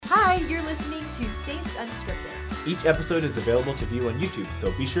Unscripted. Each episode is available to view on YouTube,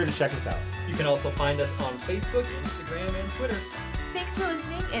 so be sure to check us out. You can also find us on Facebook, Instagram, and Twitter. Thanks for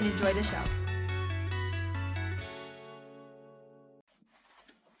listening and enjoy the show.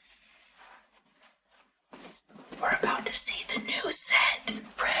 We're about to see the new set.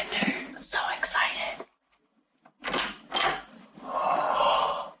 Brand new. So excited.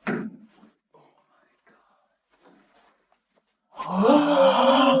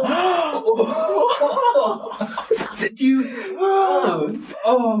 Did you?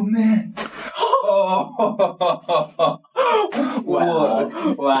 Oh man! Oh,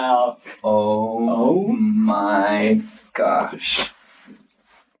 wow! Wow. Oh my gosh!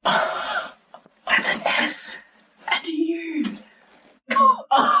 That's an S and a U.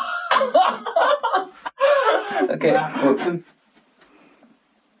 Okay.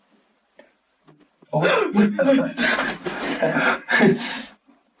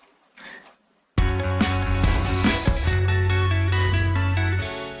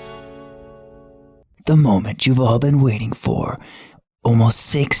 The moment you've all been waiting for, almost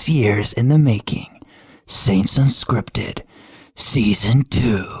 6 years in the making. Saints Unscripted, Season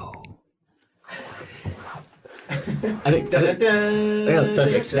 2. I think that was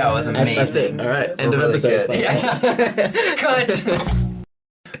perfect. That was amazing. That's it. All right. End of Really episode. good. Yeah. Cut.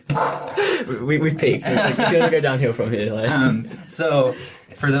 We've peaked. It's going to go downhill from here. Like. So,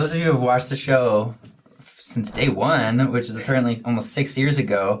 for those of you who have watched the show since day one, which is apparently almost 6 years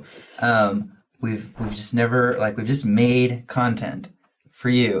ago, we've just never we've just made content for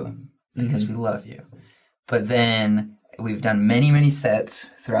you because we love you. But then we've done many sets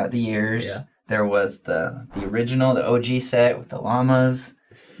throughout the years. Yeah. There was the original, the OG set with the llamas.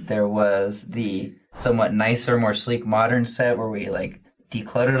 There was the somewhat nicer, more sleek, modern set where we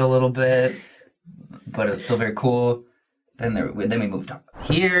decluttered a little bit, but it was still very cool. Then we moved on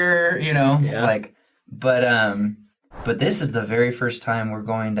here, but this is the very first time we're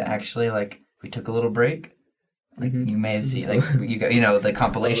going to actually we took a little break. You may have seen you got the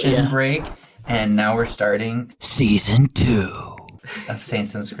compilation break, and now we're starting Season 2. of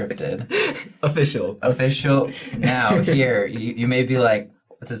Saints Unscripted. Official. Now here you may be like,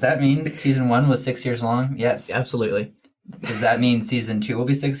 does that mean season 1 was 6 years long? Yes, Absolutely. Does that mean season 2 will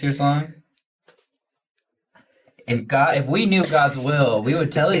be 6 years long? If we knew God's will, we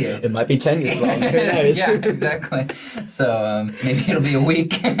would tell you. It might be 10 years long. Who knows? Yeah, exactly. So maybe it'll be a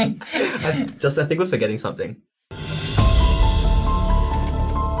week. I think we're forgetting something.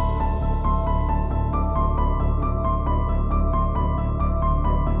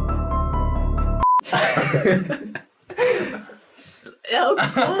 How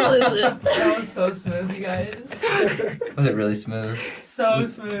cool is it? That was so smooth, you guys. Was it really smooth? So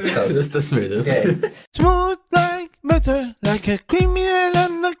smooth. This is the smoothest. Okay. Smooth like butter, like a criminal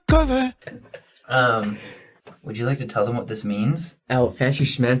undercover. Would you like to tell them what this means? Our fancy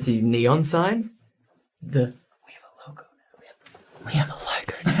schmancy neon sign? We have a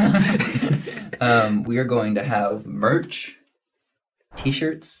logo now. We are going to have merch,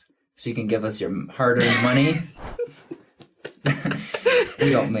 t-shirts, so you can give us your hard-earned money. we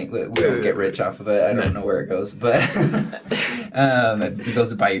don't get rich off of it. I don't know where it goes, but it goes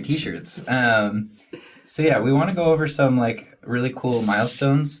to buy your t-shirts. So yeah, we want to go over some really cool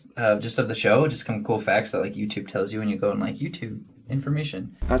milestones just of the show, just some cool facts that YouTube tells you when you go on YouTube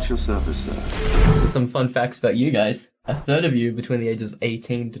information. At your service, sir. So some fun facts about you guys. A third of you between the ages of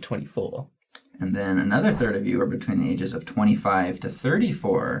 18 to 24. And then another third of you are between the ages of 25 to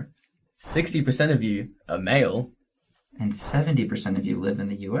 34. 60% of you are male. And 70% of you live in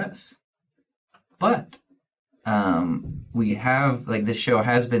the U.S. But we have, this show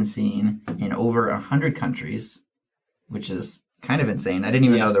has been seen in over 100 countries, which is kind of insane. I didn't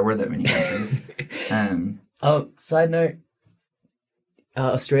even know there were that many countries. Side note,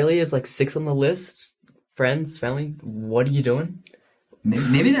 Australia is 6 on the list. Friends, family, what are you doing?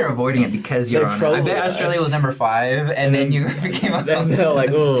 Maybe they're avoiding it because you're on it. I bet Australia was number 5, and then you became a Then they're like,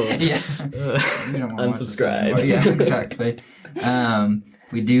 oh. Yeah. Unsubscribe. Yeah, exactly.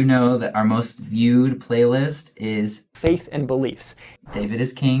 We do know that our most viewed playlist is Faith and Beliefs. David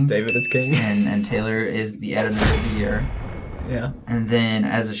is King. David is King. And Taylor is the editor of the year. Yeah. And then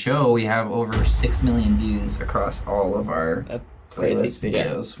as a show, we have over 6 million views across all of our playlist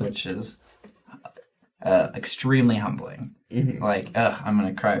videos, which is extremely humbling. Mm-hmm. I'm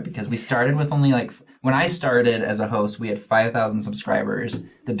gonna cry because we started with only when I started as a host, we had 5,000 subscribers.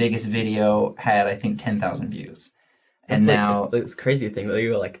 The biggest video had, I think, 10,000 views. And now it's crazy thing that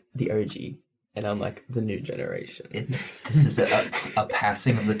you were the OG, and I'm the new generation. This is a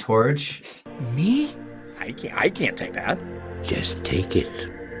passing of the torch. Me? I can't take that. Just take it.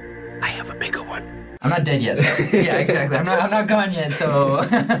 I have a bigger one. I'm not dead yet. Though. Yeah, exactly. I'm not gone yet. So,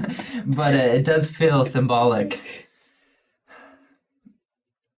 but it does feel symbolic.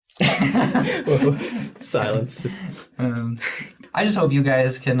 Silence. Just I just hope you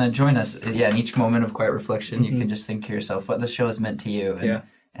guys can join us. Yeah, in each moment of quiet reflection, you can just think to yourself what the show has meant to you,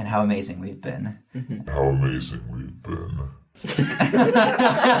 and how amazing we've been. How amazing we've been. Oh,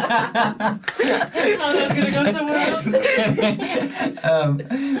 that's gonna go somewhere else.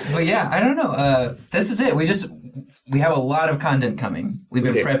 But yeah, I don't know. This is it. We have a lot of content coming. We've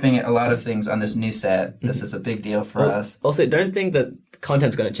been prepping a lot of things on this new set. This is a big deal for us. Also, don't think that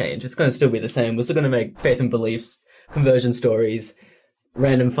content's going to change. It's going to still be the same. We're still going to make faith and beliefs, conversion stories,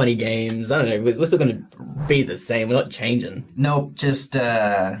 random funny games. I don't know. We're still going to be the same. We're not changing. Nope, just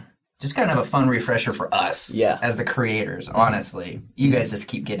kind of a fun refresher for us as the creators, honestly. You guys just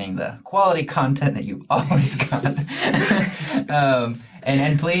keep getting the quality content that you've always got.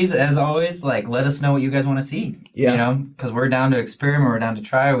 And please, as always, like, let us know what you guys want to see. You know, because we're down to experiment, we're down to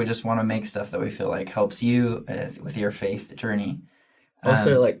try. We just want to make stuff that we feel like helps you with your faith journey.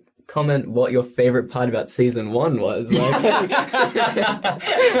 Also, like, comment what your favorite part about season 1 was. Like,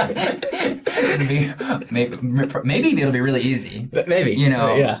 maybe it'll be really easy. But maybe. You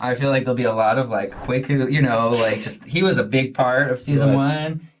know, I feel like there'll be a lot of, like, quick, you know, like, just, he was a big part of season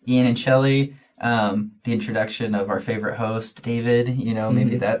 1, Ian and Shelley. The introduction of our favorite host, David, you know,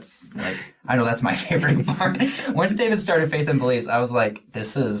 maybe that's, like, I know that's my favorite part. Once David started Faith and Beliefs, I was like,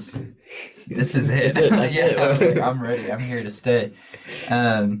 this is it. That's it. I'm ready. I'm here to stay.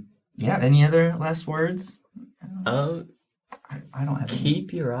 Any other last words? I don't have any.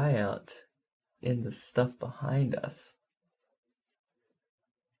 Keep your eye out in the stuff behind us.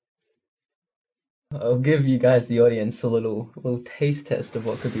 I'll give you guys, the audience, a little taste test of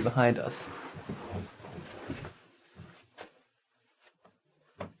what could be behind us.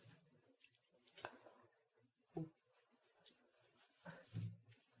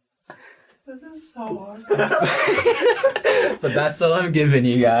 This is so awkward. But that's all I'm giving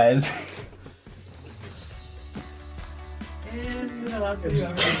you guys. And we're allowed to do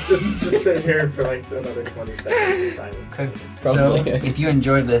Just sit here for like another 20 seconds in silence. Okay. Probably. So, if you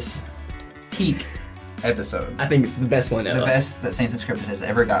enjoyed this peak episode, I think the best one ever. the best that Saints Unscripted has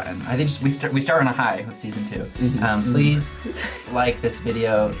ever gotten. I think we start on a high with season 2. Please like this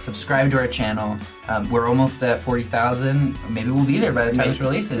video, subscribe to our channel. We're almost at 40,000. Maybe we'll be there by the time this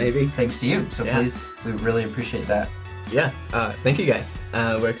releases. Maybe. Thanks to you. So please, we really appreciate that. Yeah. Thank you guys.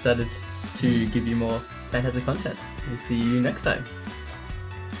 We're excited to give you more fantastic content. We'll see you next time.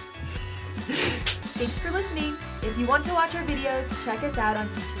 Thanks for listening. If you want to watch our videos, check us out on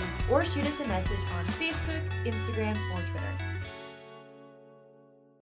YouTube or shoot us a message on Facebook, Instagram, or Twitter.